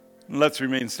Let's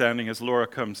remain standing as Laura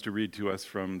comes to read to us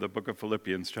from the book of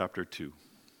Philippians, chapter 2.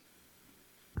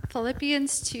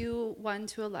 Philippians 2,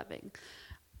 1-11.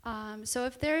 So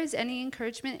if there is any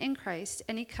encouragement in Christ,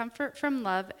 any comfort from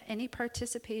love, any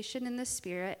participation in the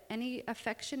Spirit, any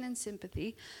affection and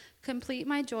sympathy, complete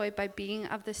my joy by being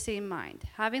of the same mind,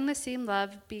 having the same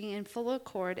love, being in full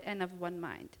accord and of one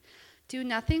mind. Do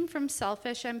nothing from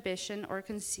selfish ambition or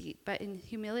conceit, but in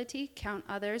humility count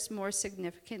others more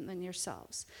significant than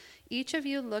yourselves. Each of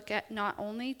you look at not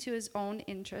only to his own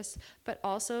interests, but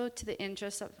also to the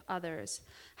interests of others.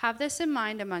 Have this in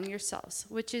mind among yourselves,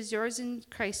 which is yours in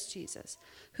Christ Jesus,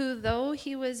 who, though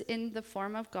he was in the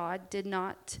form of God, did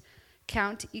not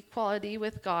count equality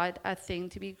with God a thing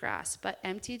to be grasped, but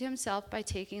emptied himself by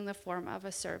taking the form of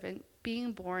a servant,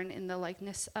 being born in the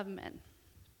likeness of men.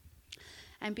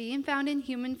 And being found in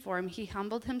human form, he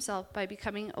humbled himself by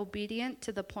becoming obedient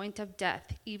to the point of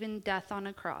death, even death on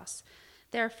a cross.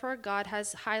 Therefore God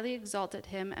has highly exalted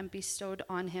him and bestowed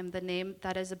on him the name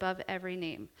that is above every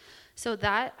name, so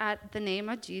that at the name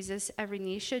of Jesus every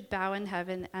knee should bow in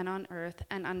heaven and on earth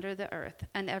and under the earth,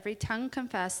 and every tongue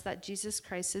confess that Jesus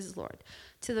Christ is Lord,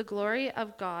 to the glory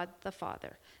of God the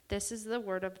Father. This is the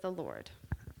word of the Lord.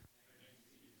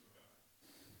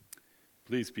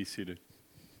 Please be seated.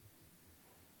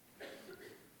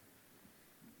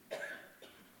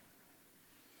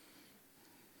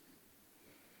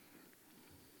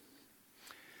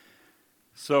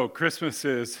 So Christmas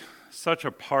is such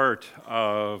a part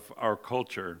of our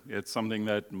culture. It's something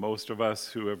that most of us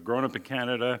who have grown up in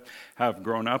Canada have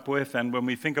grown up with. And when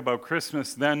we think about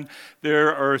Christmas, then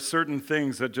there are certain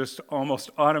things that just almost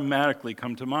automatically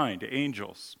come to mind.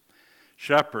 Angels,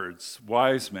 shepherds,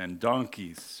 wise men,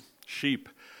 donkeys, sheep,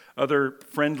 other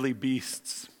friendly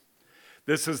beasts.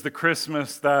 This is the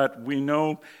Christmas that we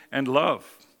know and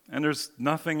love. And there's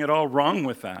nothing at all wrong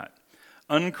with that.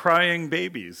 Uncrying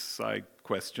babies, I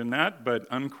question that, but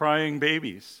uncrying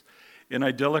babies in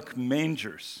idyllic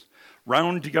mangers,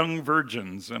 round young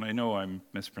virgins, and I know I'm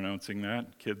mispronouncing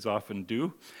that, kids often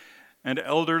do, and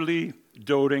elderly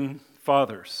doting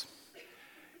fathers.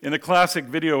 In the classic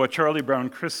video, A Charlie Brown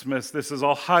Christmas, this is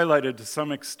all highlighted to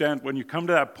some extent when you come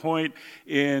to that point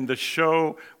in the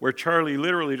show where Charlie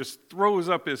literally just throws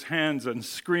up his hands and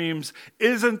screams,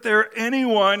 "Isn't there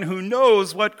anyone who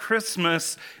knows what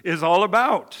Christmas is all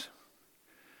about?"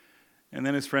 And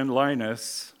then his friend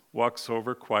Linus walks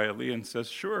over quietly and says,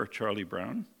 "Sure, Charlie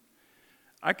Brown,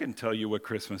 I can tell you what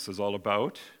Christmas is all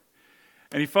about."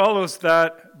 And he follows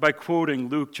that by quoting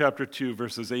Luke chapter 2,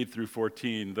 verses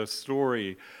 8-14, the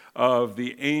story of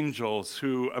the angels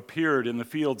who appeared in the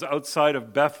fields outside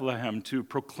of Bethlehem to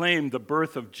proclaim the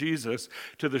birth of Jesus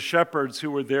to the shepherds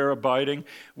who were there abiding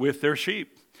with their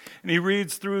sheep. And he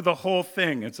reads through the whole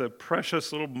thing. It's a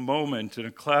precious little moment in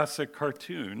a classic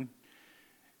cartoon.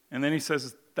 And then he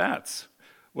says, "That's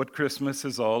what Christmas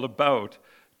is all about,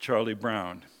 Charlie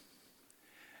Brown."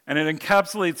 And it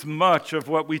encapsulates much of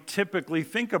what we typically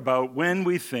think about when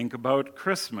we think about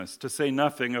Christmas, to say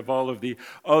nothing of all of the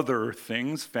other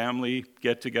things, family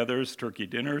get-togethers, turkey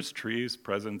dinners, trees,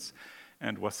 presents,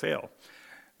 and wassail.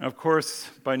 Now, of course,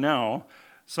 by now,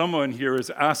 someone here is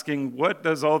asking, what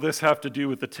does all this have to do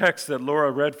with the text that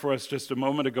Laura read for us just a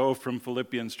moment ago from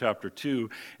Philippians chapter 2?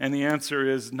 And the answer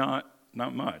is not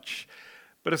much.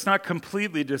 But it's not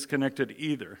completely disconnected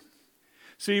either.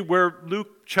 See, where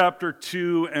Luke chapter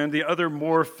 2 and the other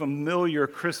more familiar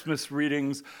Christmas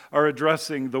readings are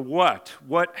addressing the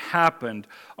what happened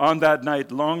on that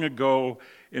night long ago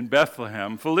in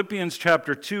Bethlehem, Philippians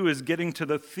chapter 2 is getting to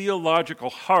the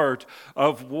theological heart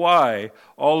of why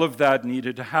all of that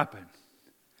needed to happen.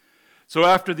 So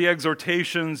after the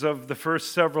exhortations of the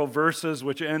first several verses,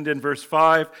 which end in verse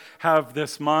 5, have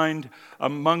this mind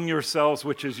among yourselves,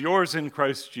 which is yours in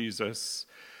Christ Jesus,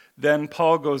 then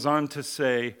Paul goes on to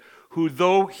say, who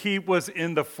though he was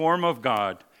in the form of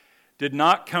God, did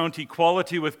not count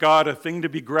equality with God a thing to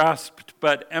be grasped,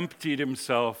 but emptied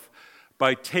himself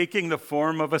by taking the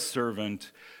form of a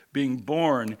servant, being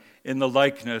born in the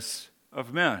likeness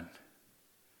of men.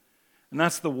 And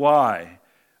that's the why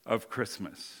of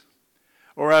Christmas.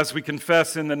 Or as we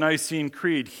confess in the Nicene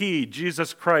Creed, he,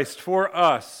 Jesus Christ, for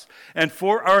us and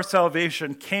for our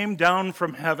salvation came down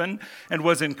from heaven and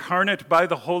was incarnate by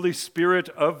the Holy Spirit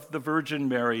of the Virgin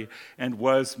Mary and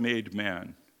was made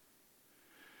man.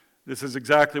 This is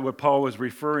exactly what Paul was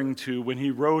referring to when he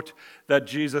wrote that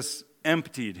Jesus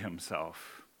emptied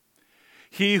himself.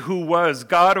 He who was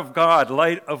God of God,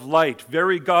 light of light,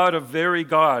 very God of very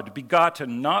God,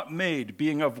 begotten, not made,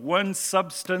 being of one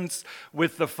substance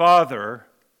with the Father,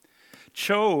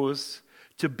 chose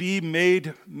to be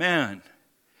made man.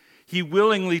 He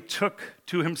willingly took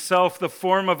to himself the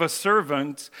form of a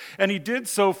servant, and he did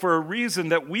so for a reason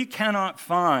that we cannot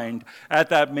find at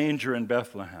that manger in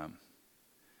Bethlehem.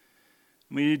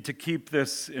 We need to keep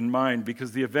this in mind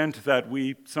because the event that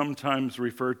we sometimes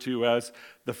refer to as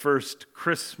the first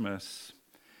Christmas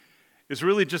is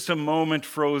really just a moment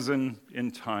frozen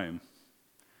in time.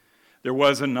 There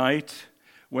was a night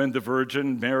when the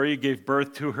Virgin Mary gave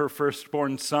birth to her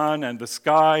firstborn son, and the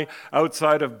sky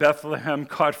outside of Bethlehem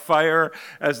caught fire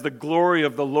as the glory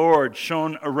of the Lord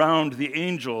shone around the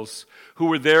angels who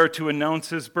were there to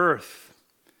announce his birth.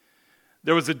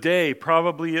 There was a day,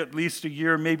 probably at least a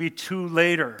year, maybe two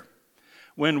later,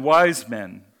 when wise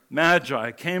men,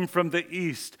 magi, came from the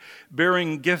east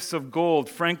bearing gifts of gold,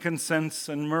 frankincense,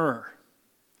 and myrrh.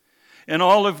 And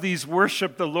all of these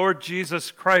worshiped the Lord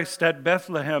Jesus Christ at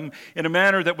Bethlehem in a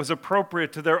manner that was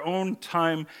appropriate to their own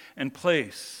time and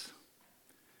place.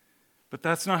 But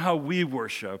that's not how we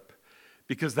worship,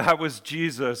 because that was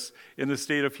Jesus in the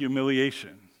state of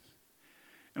humiliation.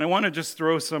 And I want to just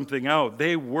throw something out.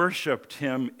 They worshiped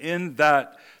him in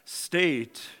that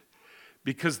state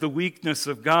because the weakness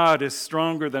of God is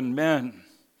stronger than men.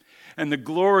 And the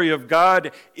glory of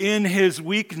God in his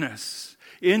weakness,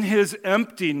 in his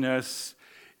emptiness,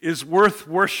 is worth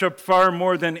worship far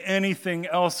more than anything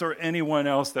else or anyone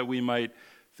else that we might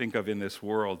think of in this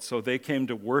world. So they came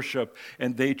to worship,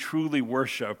 and they truly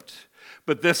worshiped.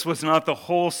 But this was not the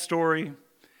whole story.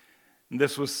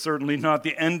 This was certainly not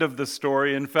the end of the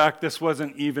story. In fact, this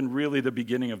wasn't even really the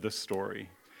beginning of the story.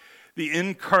 The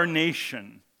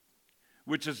incarnation,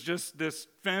 which is just this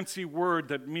fancy word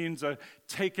that means a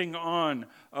taking on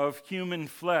of human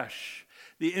flesh.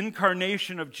 The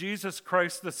incarnation of Jesus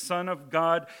Christ, the Son of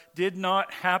God, did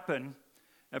not happen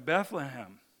at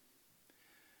Bethlehem.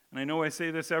 And I know I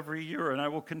say this every year, and I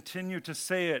will continue to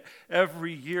say it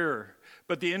every year.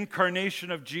 But the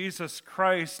incarnation of Jesus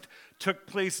Christ took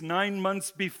place 9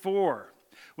 months before,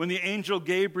 when the angel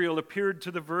Gabriel appeared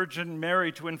to the Virgin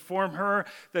Mary to inform her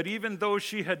that even though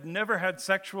she had never had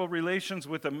sexual relations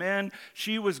with a man,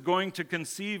 she was going to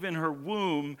conceive in her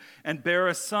womb and bear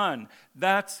a son.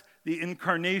 That's the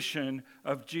incarnation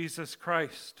of Jesus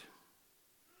Christ.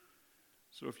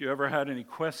 So if you ever had any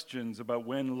questions about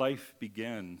when life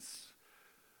begins,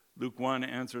 Luke 1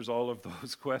 answers all of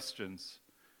those questions.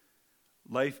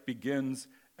 Life begins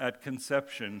at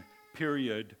conception,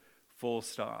 period, full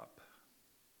stop.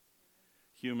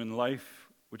 Human life,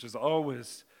 which is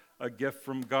always a gift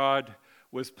from God,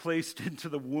 was placed into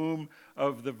the womb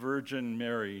of the Virgin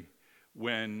Mary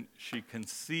when she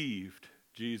conceived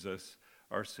Jesus,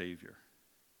 our Savior.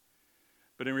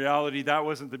 But in reality, that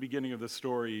wasn't the beginning of the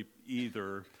story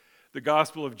either. The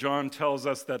Gospel of John tells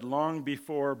us that long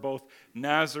before both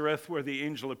Nazareth, where the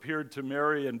angel appeared to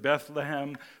Mary, and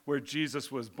Bethlehem, where Jesus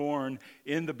was born,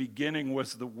 in the beginning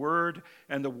was the Word,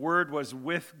 and the Word was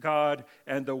with God,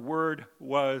 and the Word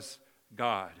was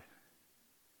God.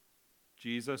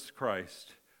 Jesus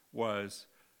Christ was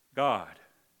God.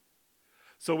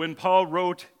 So when Paul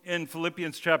wrote in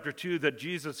Philippians chapter 2 that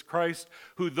Jesus Christ,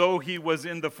 who though he was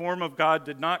in the form of God,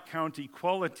 did not count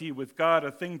equality with God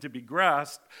a thing to be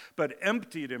grasped, but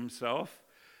emptied himself,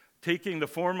 taking the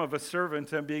form of a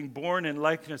servant and being born in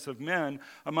likeness of men,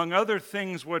 among other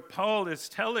things, what Paul is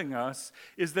telling us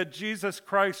is that Jesus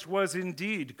Christ was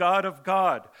indeed God of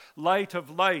God, light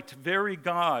of light, very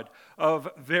God of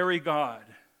very God.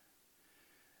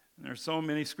 There are so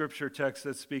many scripture texts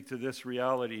that speak to this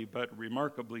reality, but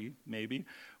remarkably, maybe,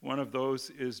 one of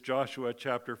those is Joshua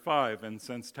chapter 5. And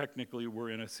since technically we're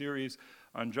in a series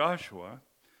on Joshua,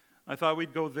 I thought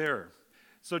we'd go there.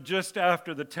 So just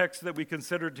after the text that we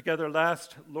considered together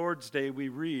last Lord's Day, we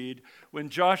read, when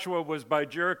Joshua was by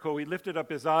Jericho, he lifted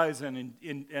up his eyes and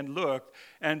looked,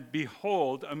 and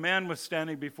behold, a man was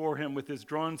standing before him with his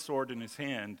drawn sword in his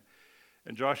hand.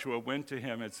 And Joshua went to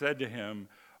him and said to him,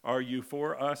 "Are you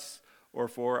for us or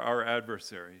for our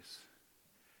adversaries?"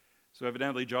 So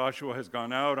evidently Joshua has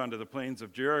gone out onto the plains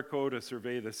of Jericho to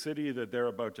survey the city that they're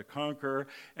about to conquer.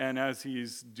 And as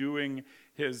he's doing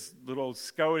his little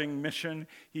scouting mission,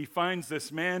 he finds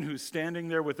this man who's standing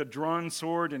there with a drawn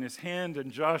sword in his hand.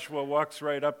 And Joshua walks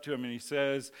right up to him and he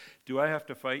says, "Do I have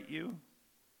to fight you?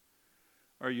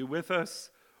 Are you with us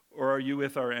or are you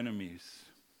with our enemies?"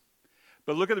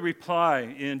 But look at the reply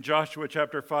in Joshua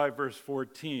chapter 5, verse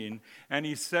 14. And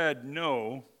he said,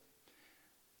 "No,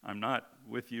 I'm not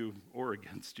with you or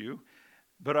against you,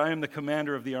 but I am the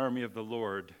commander of the army of the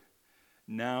Lord.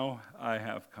 Now I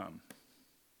have come."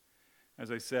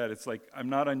 As I said, it's like I'm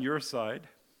not on your side,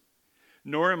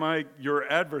 nor am I your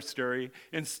adversary.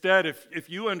 Instead, if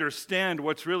you understand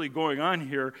what's really going on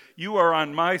here, you are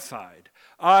on my side.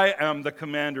 I am the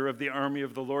commander of the army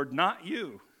of the Lord, not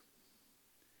you."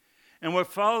 And what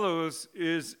follows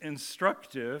is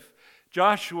instructive.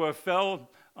 Joshua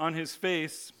fell on his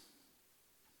face.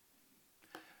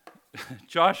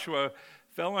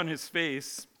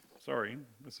 Sorry,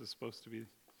 this is supposed to be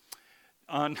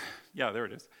there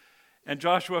it is. And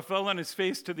Joshua fell on his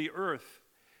face to the earth,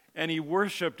 and he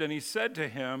worshiped, and he said to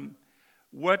him,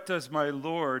 "What does my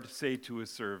Lord say to his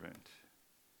servant?"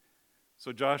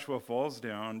 So Joshua falls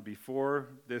down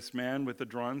before this man with the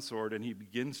drawn sword, and he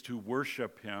begins to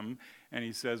worship him, and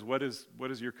he says, what is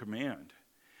your command?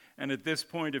 And at this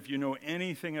point, if you know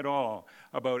anything at all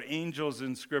about angels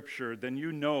in Scripture, then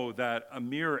you know that a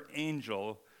mere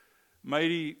angel,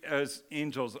 mighty as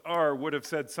angels are, would have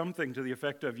said something to the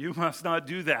effect of, "You must not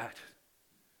do that.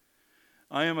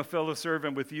 I am a fellow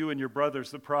servant with you and your brothers,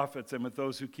 the prophets, and with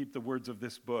those who keep the words of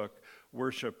this book.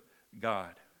 Worship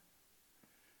God."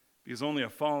 Because only a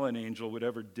fallen angel would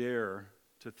ever dare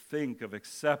to think of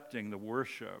accepting the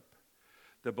worship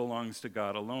that belongs to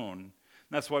God alone.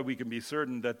 And that's why we can be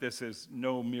certain that this is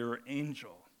no mere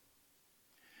angel.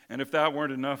 And if that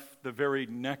weren't enough, the very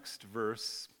next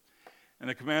verse, "And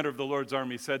the commander of the Lord's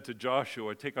army said to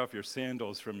Joshua, 'Take off your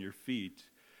sandals from your feet,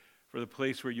 for the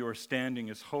place where you are standing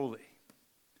is holy.'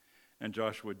 And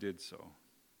Joshua did so."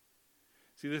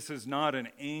 See, this is not an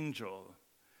angel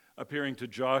appearing to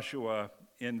Joshua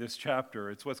in this chapter.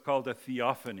 It's what's called a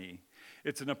theophany.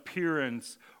 It's an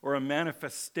appearance or a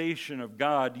manifestation of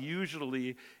God,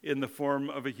 usually in the form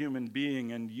of a human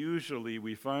being, and usually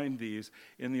we find these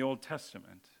in the Old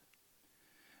Testament.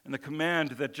 And the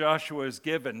command that Joshua is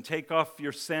given, "Take off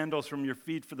your sandals from your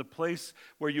feet, for the place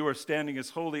where you are standing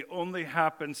is holy," only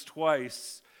happens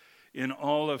twice in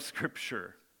all of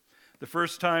Scripture. The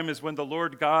first time is when the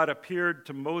Lord God appeared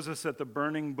to Moses at the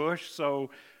burning bush,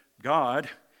 so God.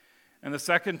 And the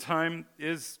second time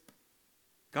is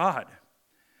God.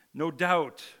 No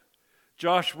doubt,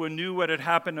 Joshua knew what had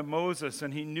happened to Moses,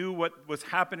 and he knew what was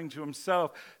happening to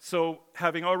himself. So,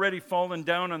 having already fallen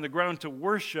down on the ground to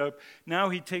worship, now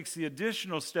he takes the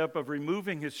additional step of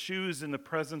removing his shoes in the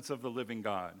presence of the living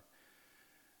God.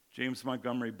 James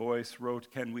Montgomery Boyce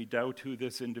wrote, "Can we doubt who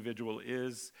this individual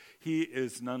is? He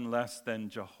is none less than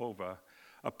Jehovah,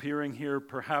 appearing here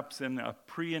perhaps in a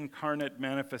pre-incarnate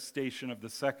manifestation of the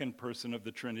second person of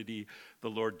the Trinity, the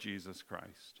Lord Jesus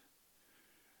Christ."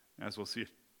 As we'll see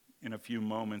in a few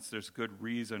moments, there's good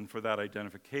reason for that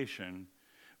identification.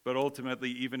 But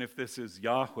ultimately, even if this is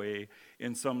Yahweh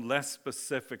in some less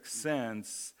specific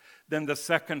sense, then the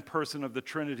second person of the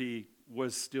Trinity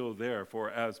was still there.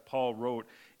 For as Paul wrote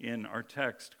in our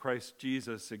text, Christ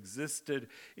Jesus existed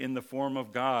in the form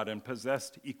of God and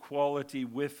possessed equality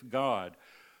with God,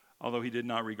 although he did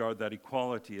not regard that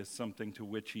equality as something to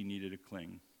which he needed to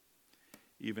cling.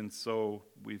 Even so,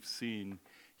 we've seen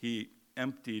he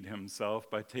emptied himself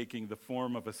by taking the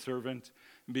form of a servant,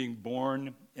 being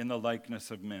born in the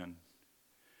likeness of men.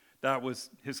 That was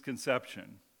his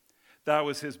conception. That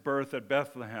was his birth at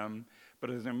Bethlehem. But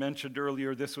as I mentioned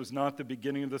earlier, this was not the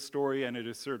beginning of the story, and it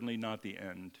is certainly not the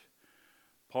end.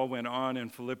 Paul went on in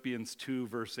Philippians 2,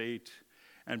 verse 8,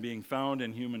 "And being found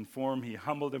in human form, he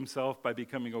humbled himself by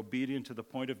becoming obedient to the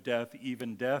point of death,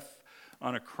 even death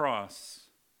on a cross."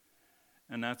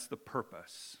 And that's the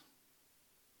purpose.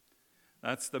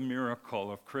 That's the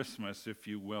miracle of Christmas, if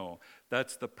you will.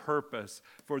 That's the purpose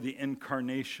for the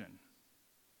incarnation.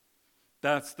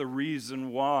 That's the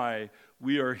reason why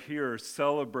we are here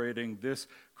celebrating this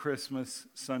Christmas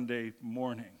Sunday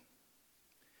morning.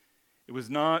 It was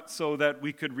not so that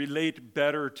we could relate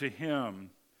better to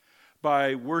him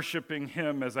by worshiping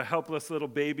him as a helpless little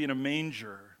baby in a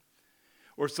manger,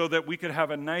 or so that we could have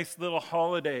a nice little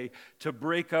holiday to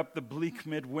break up the bleak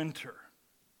midwinter.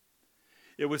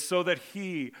 It was so that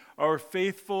he, our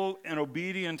faithful and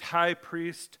obedient high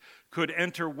priest, could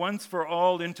enter once for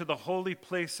all into the holy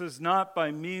places, not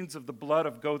by means of the blood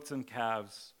of goats and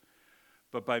calves,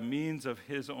 but by means of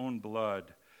his own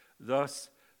blood,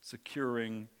 thus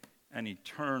securing an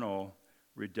eternal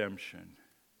redemption.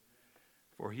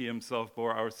 For he himself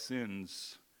bore our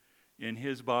sins in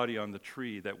his body on the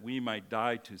tree, that we might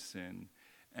die to sin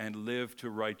and live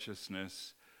to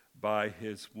righteousness. By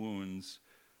his wounds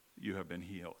you have been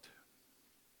healed.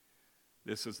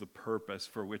 This is the purpose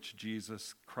for which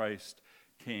Jesus Christ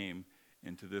came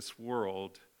into this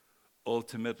world.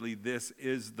 Ultimately, this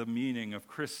is the meaning of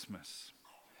Christmas,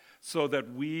 so that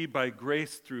we, by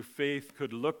grace through faith,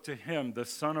 could look to him, the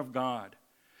Son of God,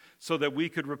 so that we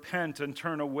could repent and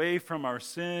turn away from our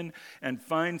sin and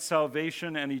find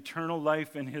salvation and eternal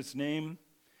life in his name,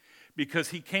 because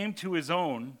he came to his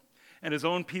own, And his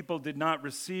own people did not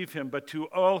receive him, but to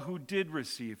all who did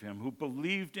receive him, who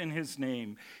believed in his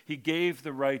name, he gave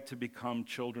the right to become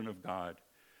children of God,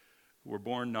 who were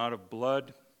born not of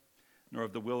blood, nor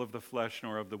of the will of the flesh,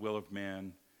 nor of the will of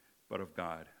man, but of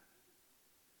God.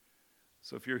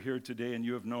 So if you're here today and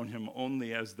you have known him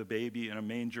only as the baby in a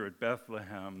manger at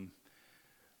Bethlehem,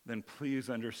 then please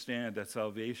understand that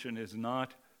salvation is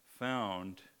not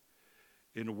found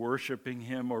in worshiping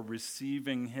him or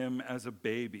receiving him as a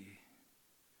baby.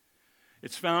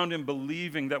 It's found in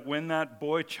believing that when that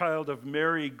boy child of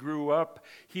Mary grew up,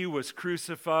 he was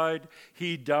crucified,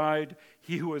 he died,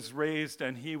 he was raised,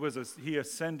 and he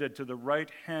ascended to the right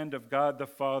hand of God the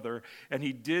Father, and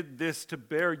he did this to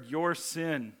bear your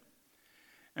sin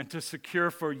and to secure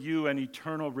for you an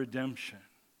eternal redemption.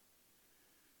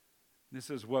 This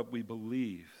is what we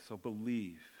believe, so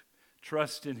believe.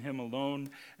 Trust in him alone,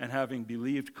 and having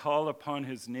believed, call upon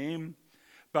his name,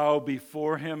 bow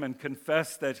before him, and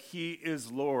confess that he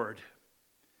is Lord.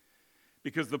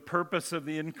 Because the purpose of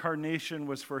the incarnation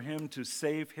was for him to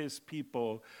save his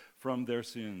people from their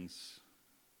sins.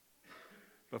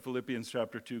 But Philippians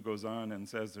chapter 2 goes on and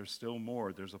says there's still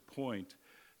more. There's a point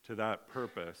to that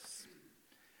purpose.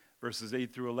 Verses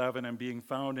 8 through 11, and being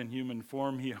found in human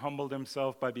form, he humbled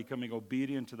himself by becoming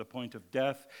obedient to the point of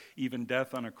death, even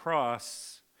death on a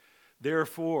cross.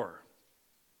 Therefore,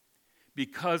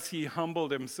 because he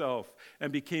humbled himself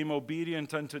and became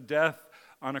obedient unto death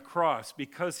on a cross,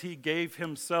 because he gave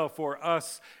himself for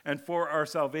us and for our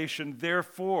salvation,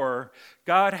 therefore,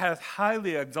 God hath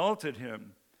highly exalted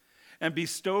him and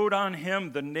bestowed on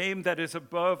him the name that is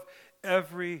above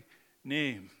every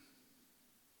name.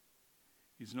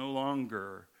 He's no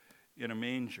longer in a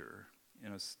manger,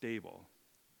 in a stable.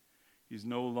 He's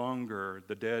no longer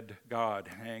the dead God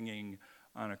hanging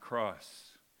on a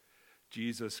cross.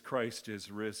 Jesus Christ is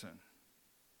risen.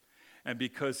 And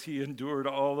because he endured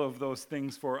all of those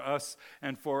things for us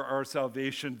and for our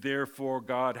salvation, therefore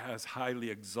God has highly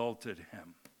exalted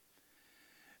him.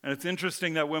 And it's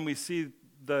interesting that when we see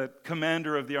the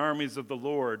commander of the armies of the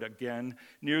Lord again,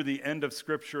 near the end of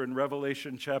Scripture in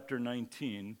Revelation chapter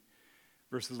 19,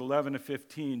 verses 11 to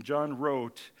 15, John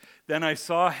wrote, "Then I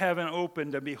saw heaven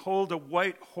opened, and behold, a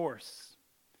white horse.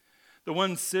 The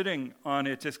one sitting on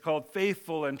it is called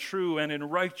Faithful and True, and in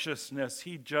righteousness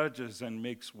he judges and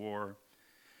makes war.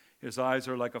 His eyes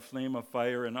are like a flame of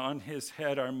fire, and on his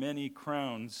head are many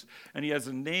crowns, and he has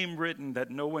a name written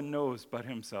that no one knows but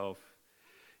himself.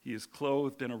 He is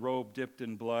clothed in a robe dipped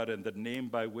in blood, and the name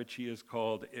by which he is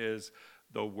called is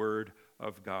the Word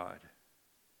of God.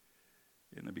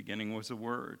 In the beginning was a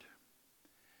Word,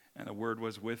 and the Word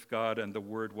was with God, and the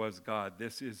Word was God."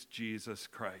 This is Jesus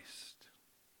Christ.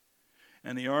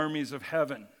 And the armies of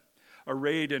heaven,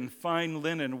 arrayed in fine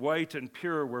linen, white and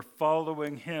pure, were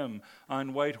following him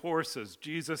on white horses.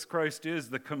 Jesus Christ is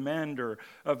the commander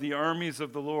of the armies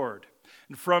of the Lord.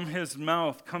 And from his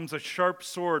mouth comes a sharp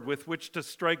sword with which to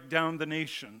strike down the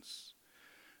nations.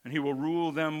 And he will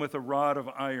rule them with a rod of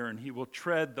iron. He will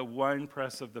tread the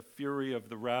winepress of the fury of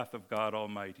the wrath of God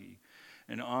Almighty.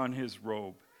 And on his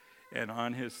robe and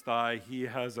on his thigh he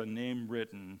has a name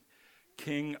written,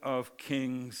 King of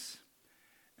Kings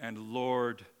and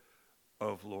Lord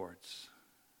of Lords.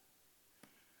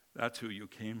 That's who you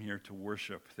came here to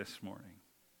worship this morning.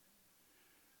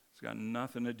 It's got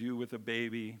nothing to do with a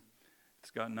baby.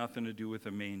 It's got nothing to do with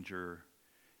a manger.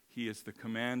 He is the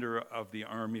commander of the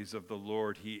armies of the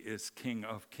Lord. He is King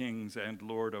of Kings and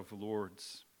Lord of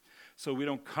Lords. So we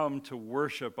don't come to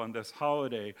worship on this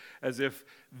holiday as if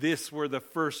this were the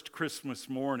first Christmas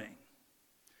morning,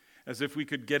 as if we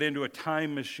could get into a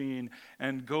time machine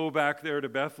and go back there to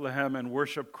Bethlehem and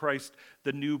worship Christ,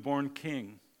 the newborn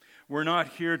King. We're not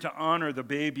here to honor the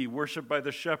baby worshipped by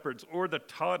the shepherds or the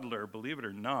toddler, believe it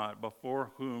or not,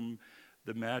 before whom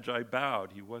the Magi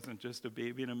bowed. He wasn't just a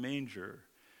baby in a manger.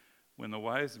 When the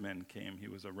wise men came, he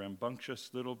was a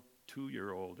rambunctious little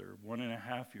 2-year-old or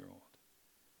 1.5-year-old.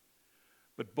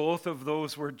 But both of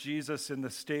those were Jesus in the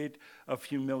state of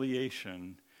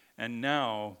humiliation. And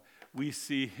now we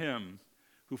see him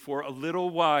who for a little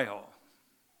while,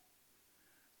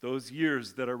 those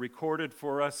years that are recorded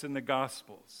for us in the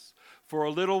Gospels, for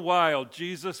a little while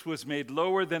Jesus was made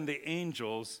lower than the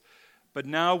angels, but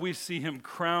now we see him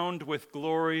crowned with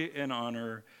glory and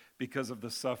honor because of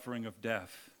the suffering of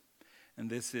death. And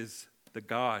this is the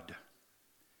God.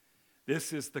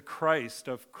 This is the Christ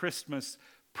of Christmas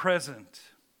present.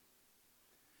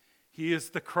 He is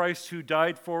the Christ who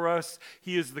died for us.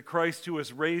 He is the Christ who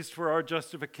was raised for our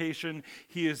justification.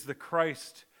 He is the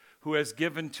Christ who has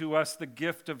given to us the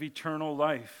gift of eternal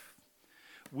life.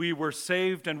 We were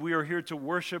saved, and we are here to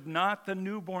worship not the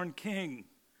newborn King,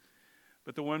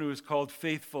 but the one who is called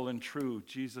faithful and true,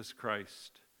 Jesus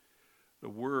Christ, the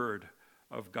Word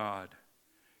of God,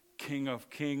 King of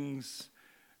kings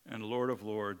and Lord of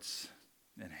lords.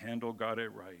 And Handel got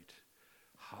it right.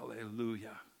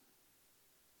 Hallelujah.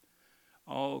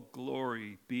 All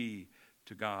glory be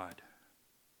to God.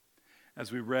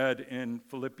 As we read in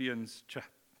Philippians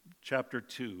chapter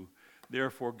 2,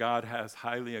 therefore God has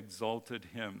highly exalted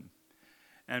him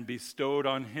and bestowed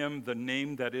on him the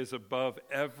name that is above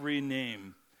every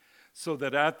name, so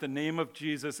that at the name of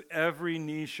Jesus every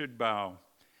knee should bow,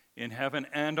 in heaven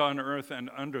and on earth and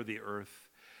under the earth,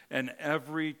 and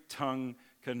every tongue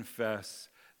confess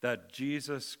that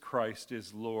Jesus Christ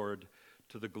is Lord,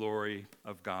 to the glory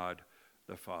of God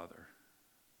the Father.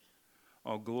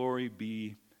 All glory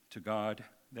be to God.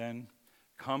 Then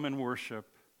come and worship.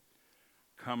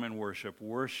 Come and worship.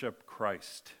 Worship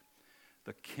Christ,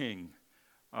 the King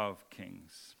of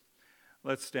kings.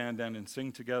 Let's stand then and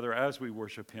sing together as we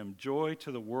worship him. Joy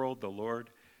to the world, the Lord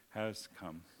has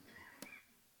come.